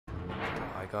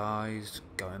guys,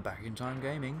 going back in time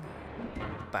gaming,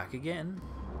 back again.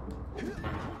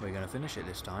 We're going to finish it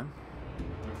this time.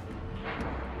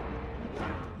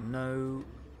 No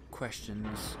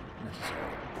questions necessary.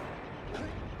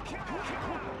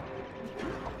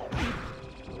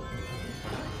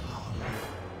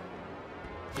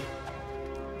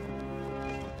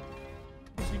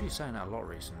 I seem to be saying that a lot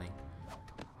recently.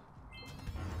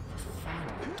 I've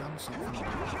finally done something.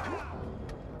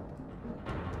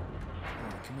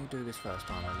 Can we do this first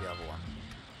time or the other one?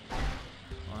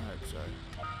 I hope so.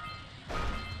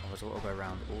 Otherwise I'll go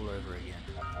around all over again.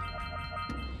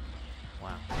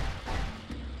 Wow.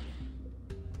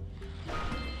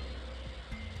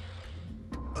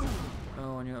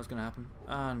 Oh, I knew that was going to happen.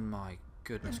 And my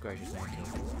goodness gracious me,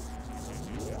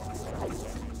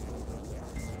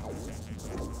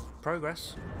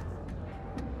 progress.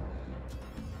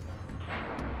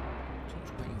 Too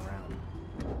much waiting around.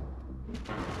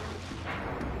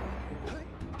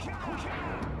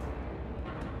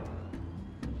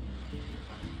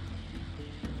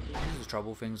 This is the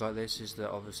trouble, things like this, is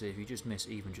that obviously if you just miss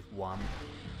even just one,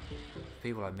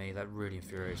 people like me, that really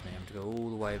infuriates me. I have to go all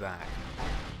the way back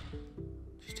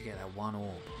just to get that one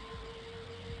orb,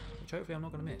 which hopefully I'm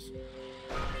not going to miss.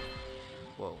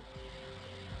 Whoa.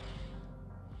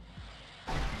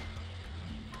 Oh,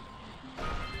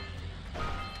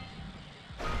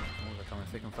 they're coming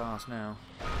thick and fast now.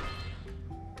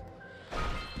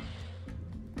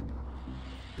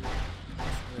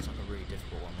 It's like a really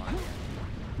difficult one right here.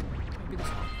 Maybe this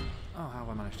one. Oh, how have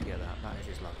I managed to get that? That is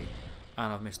just lucky.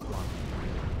 And I've missed one.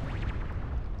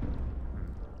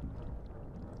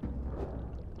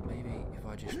 Maybe if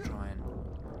I just try and...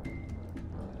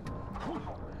 I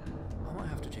might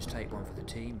have to just take one for the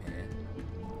team here.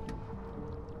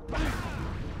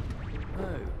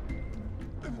 Oh.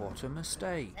 What a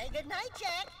mistake. Hey, good night,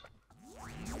 Jak.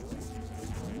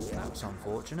 That's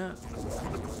unfortunate.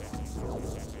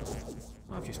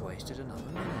 I've just wasted another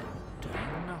minute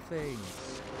doing nothing.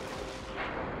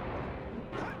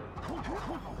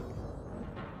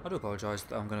 I do apologise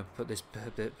that I'm going to put this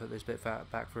bit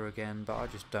back through again, but I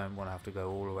just don't want to have to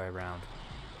go all the way around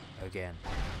again.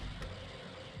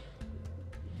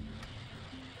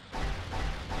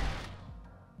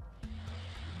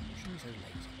 Shouldn't be so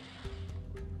lazy.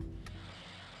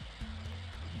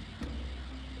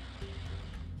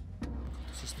 God,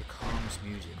 this is the calmest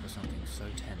music for something so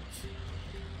tense.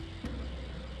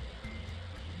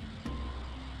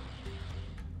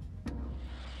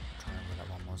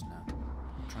 Now.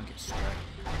 I'll try and get straight.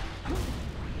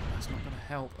 That's not going to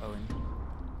help, Owen.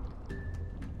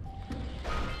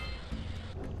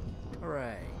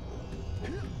 Hooray.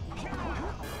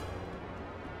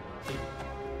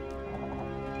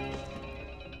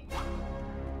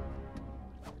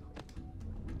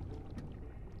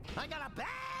 I got a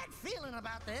bad feeling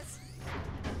about this.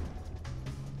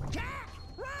 Jak,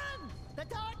 run! The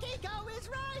dark eco is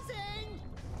rising!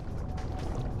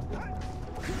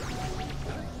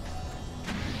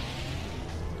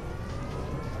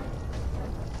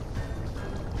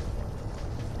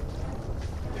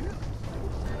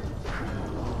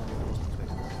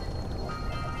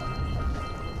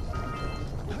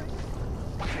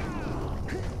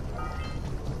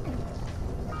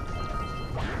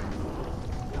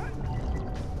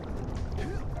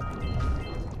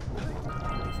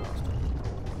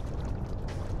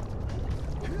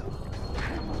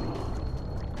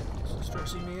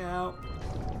 Stressing me out.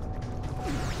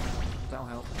 That'll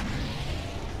help.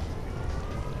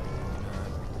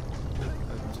 No.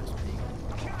 Open sesame.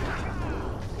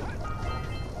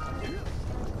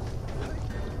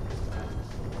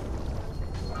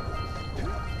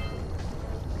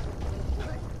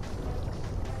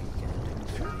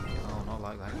 Oh, not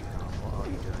like that, you can't. What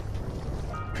are you doing?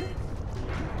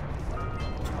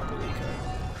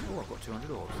 Oh, I've got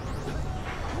 200 orbs.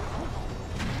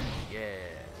 Yeah.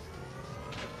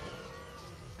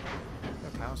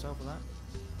 Power cell for that?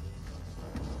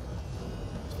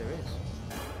 Yes, there is.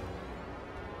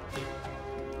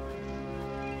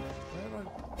 Where have I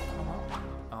come up?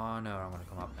 Oh, I know where I'm going to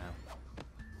come up now.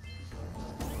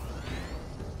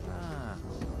 Ah,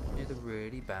 near the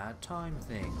really bad time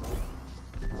thing.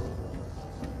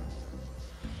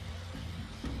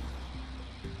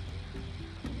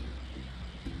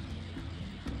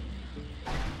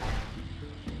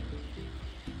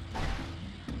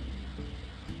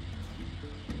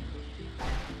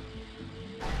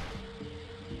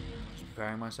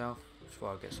 Preparing myself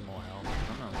before I get some more health. I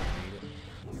don't know if I need it.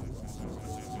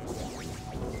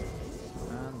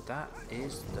 And that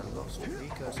is the Lost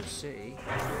Precursor City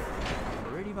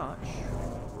pretty much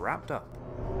wrapped up.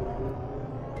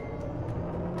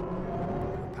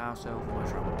 power cell for my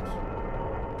troubles.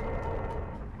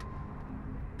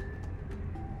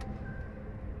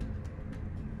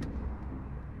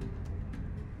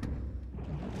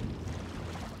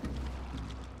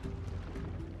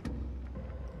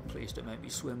 Please don't make me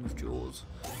swim with Jaws.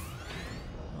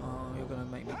 Oh, you're gonna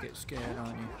make me get scared,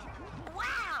 aren't you?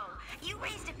 Wow! You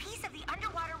raised a piece of the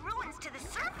underwater ruins to the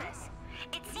surface.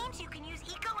 It seems you can use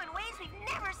eco in ways we've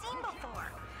never seen before.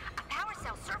 A power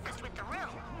cell surfaced with the room.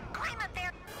 Climb up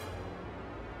there.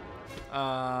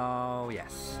 Oh,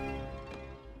 yes.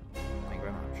 Thank you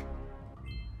very much.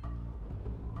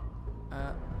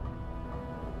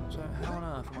 So how on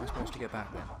earth am I supposed to get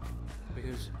back then?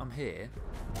 Because I'm here.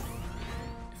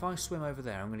 If I swim over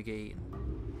there, I'm going to get eaten.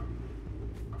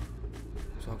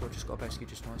 So I've just got to basically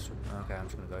just nice swim. Okay, I'm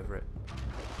just going to go over it.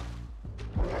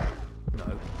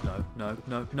 No,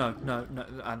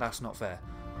 and that's not fair.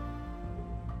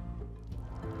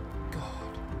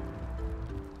 God.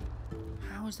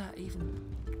 How is that even...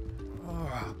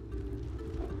 Oh.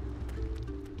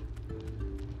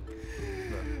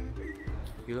 Look.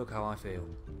 You look how I feel.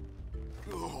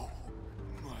 Oh,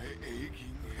 my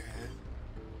aching head.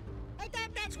 Hey,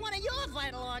 that's one of your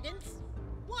vital organs.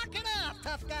 Walk it off,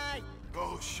 tough guy.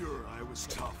 Oh, sure, I was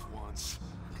tough once.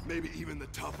 Maybe even the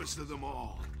toughest of them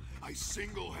all. I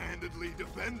single-handedly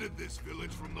defended this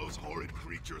village from those horrid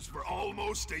creatures for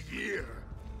almost a year.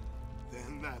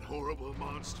 Then that horrible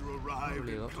monster arrived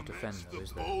Really and commenced the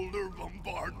boulder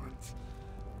bombardment.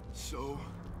 So,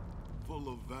 full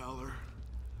of valor,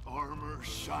 armor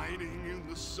shining in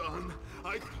the sun,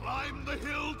 I climbed the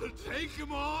hill to take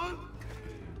him on.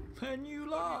 And you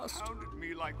lost. He pounded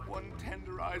me like one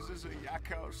tenderizes a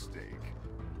yakao steak.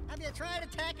 Have you tried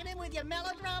attacking him with your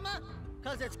melodrama?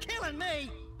 Cause it's killing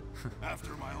me.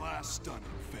 After my last stunning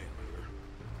failure,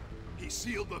 he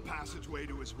sealed the passageway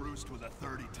to his roost with a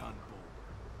 30-ton bull,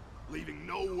 leaving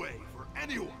no way for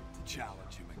anyone to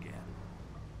challenge him again.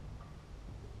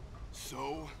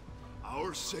 So,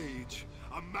 our sage,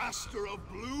 a master of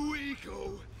blue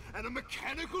eco, and a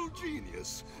mechanical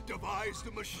genius, devised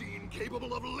a machine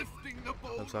capable of lifting the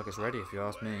boat. Looks like it's ready if you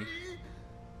ask me.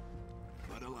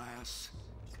 But alas,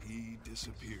 he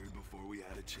disappeared before we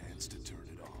had a chance to turn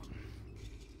it on.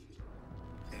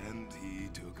 And he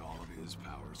took all of his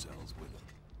power cells with him.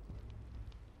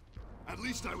 At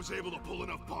least I was able to pull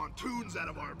enough pontoons out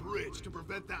of our bridge to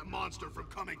prevent that monster from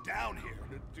coming down here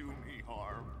to do me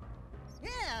harm.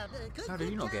 Yeah, How did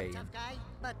you not get in? tough guy.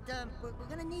 But we're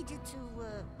gonna need you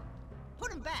to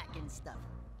put him back and stuff.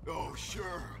 Oh,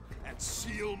 sure, and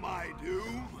seal my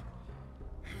doom?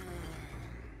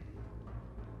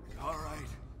 All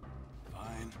right,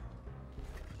 fine.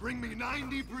 Bring me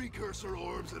 90 Precursor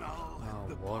orbs and I'll...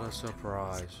 Oh, what a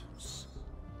surprise.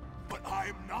 But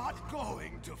I'm not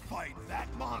going to fight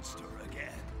that monster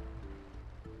again.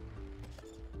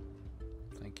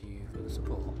 Thank you for the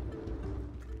support.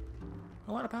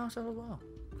 I want a power cell as well.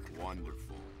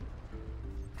 Wonderful.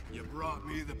 You brought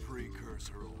me the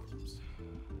Precursor orbs.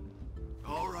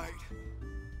 All right,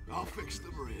 I'll fix the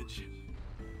bridge.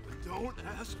 But don't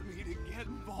ask me to get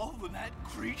involved with that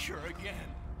creature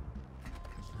again.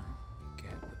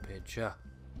 Get the picture.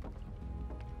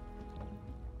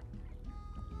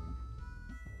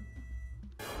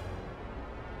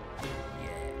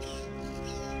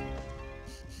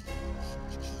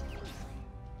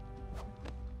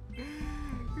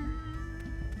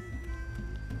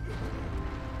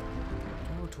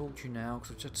 Talk to you now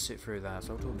because I've just to sit through that,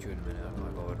 so I'll talk to you in a minute. I'm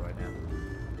not bothered right now.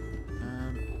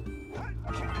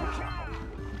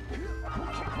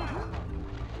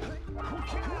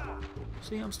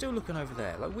 See, I'm still looking over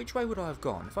there. Like, which way would I have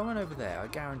gone? If I went over there, I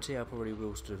guarantee I probably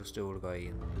will still go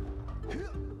in.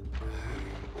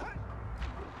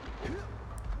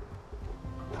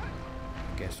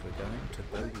 Guess we're going to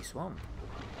Boggy Swamp.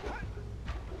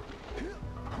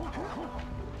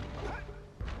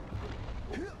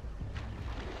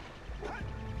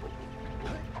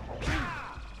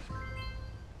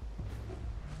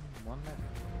 One left.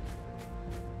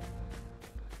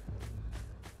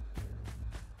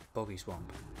 Boggy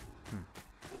Swamp.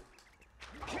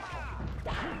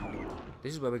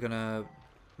 This is where we're gonna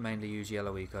mainly use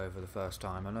yellow eco for the first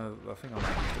time. I think I've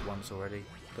used it once already,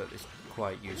 but it's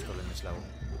quite useful in this level.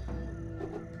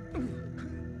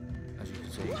 As you can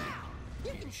see,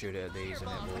 you can shoot it at these and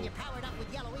it will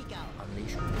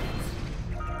unleash all these.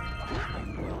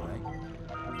 Go away.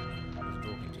 I was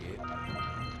talking to you.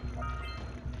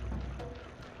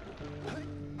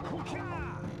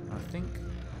 I think,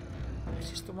 is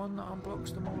this the one that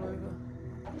unblocks them all over?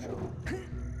 I'm not sure.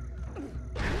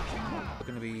 We're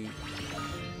going to be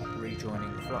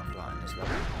rejoining the flat line this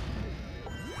level.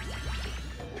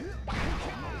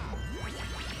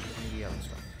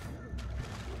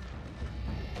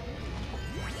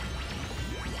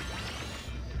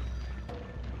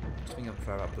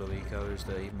 prefer about blue eco is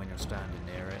that even when you're standing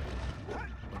near it,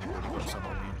 when you've already got some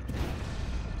on you,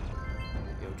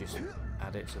 you'll just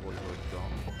add it to what you've already got.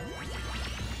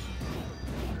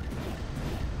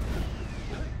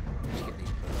 Let's get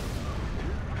these birds.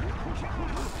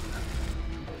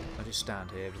 I just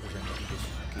stand here because then you can just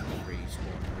keep on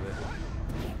respawning with it.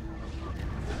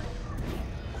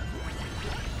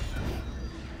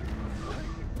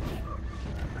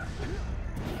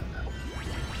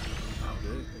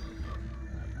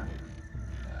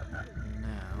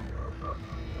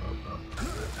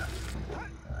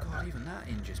 Even that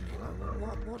injures me.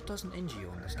 Like, what doesn't injure you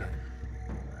on this game?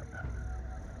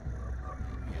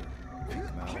 Think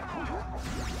about it.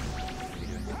 You're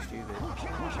doing anything stupid.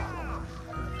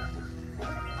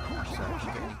 So, if you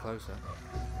get any closer.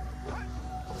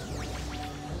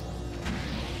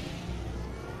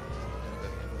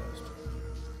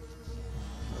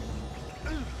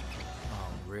 Oh,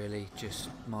 really? Just,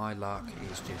 my luck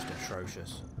is just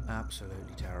atrocious.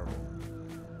 Absolutely terrible.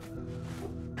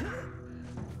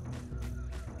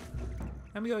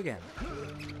 And we go again.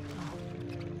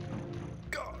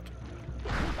 God.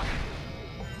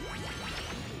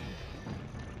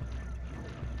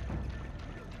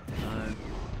 No.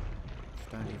 Just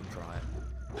don't even try it.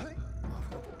 Oh, I've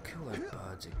got to kill those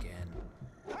birds again.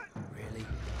 Really?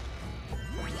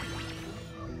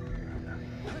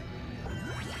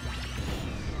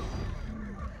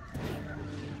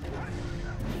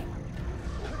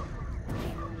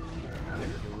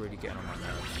 You're really getting on my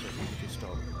nerves, so if you could just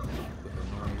stop.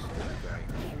 Noise, that'd be great.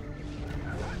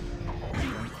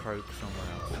 Don't croak somewhere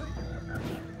else.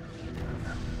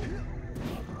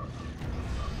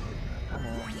 Come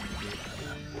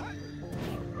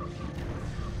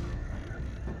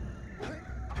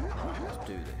on, let's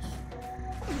do this.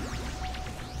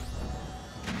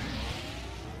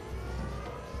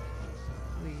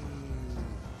 Whee.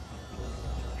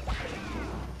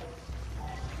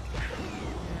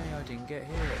 Yay, I didn't get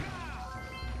hit.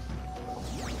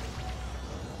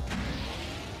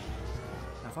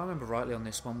 If I remember rightly on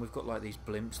this one, we've got like these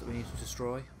blimps that we need to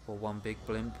destroy, or one big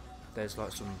blimp. There's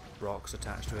like some rocks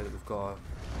attached to it that we've got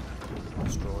to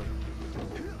destroy.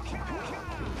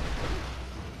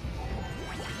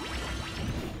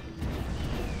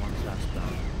 Once that's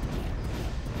done,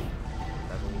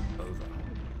 level over.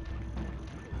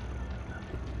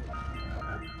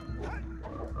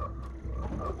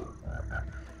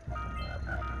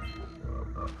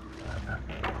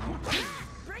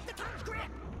 Break the tongue's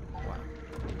grip! Wow.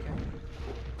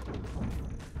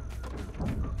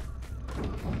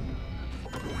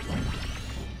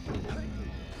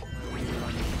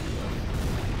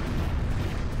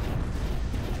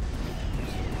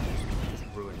 Just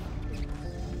ruin that.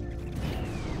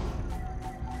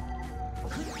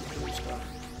 Stuff.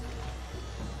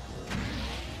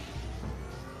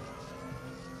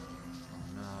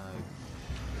 Oh no.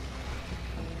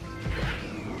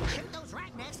 Shoot those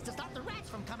rat nests to stop the rats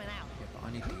from coming out. Yeah, but I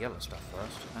need the yellow stuff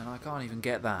first, and I can't even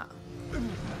get that. I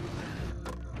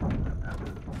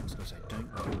was going to say, don't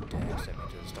you dare send me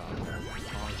to the start. I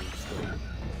will scream.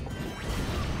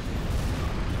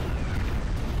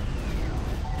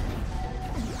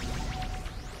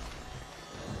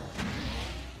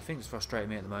 The thing that's frustrating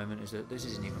me at the moment is that this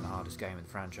isn't even the hardest game in the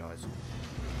franchise.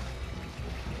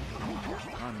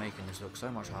 I'm making this look so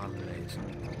much harder than it is.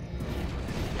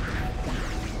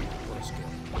 What a skill.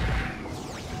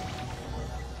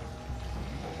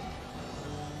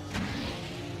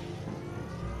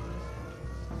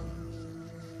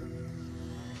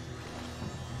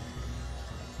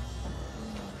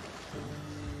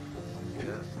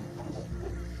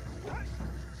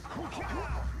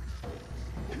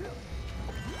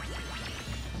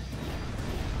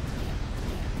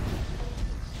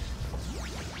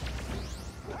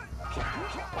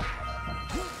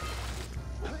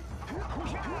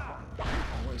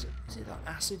 What is it? Is it like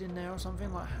acid in there or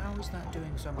something? Like, how is that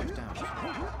doing so much damage? Okay,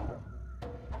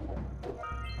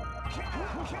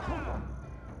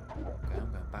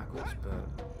 I'm going backwards, but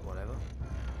whatever.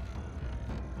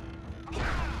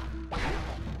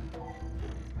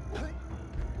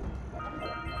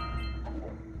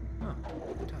 Oh,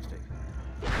 fantastic.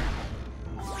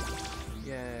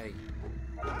 Yay.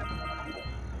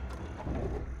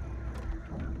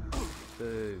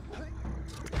 Boo.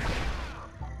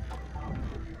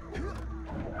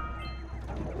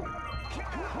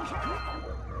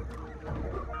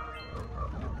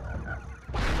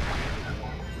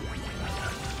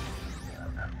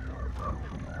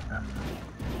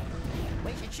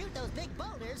 We should shoot those big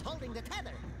boulders holding the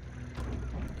tether.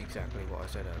 Exactly what I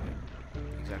said earlier.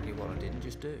 Exactly what I didn't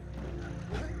just do.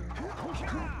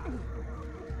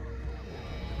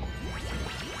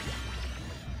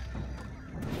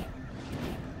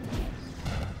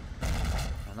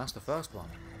 that's the first one.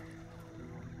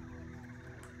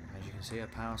 As you can see, a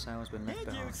power cell has been left Did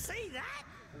you behind. see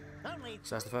that? Only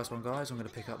So that's the first one, guys. I'm going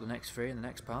to pick up the next 3 in the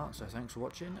next part. So thanks for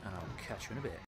watching, and I'll catch you in a bit.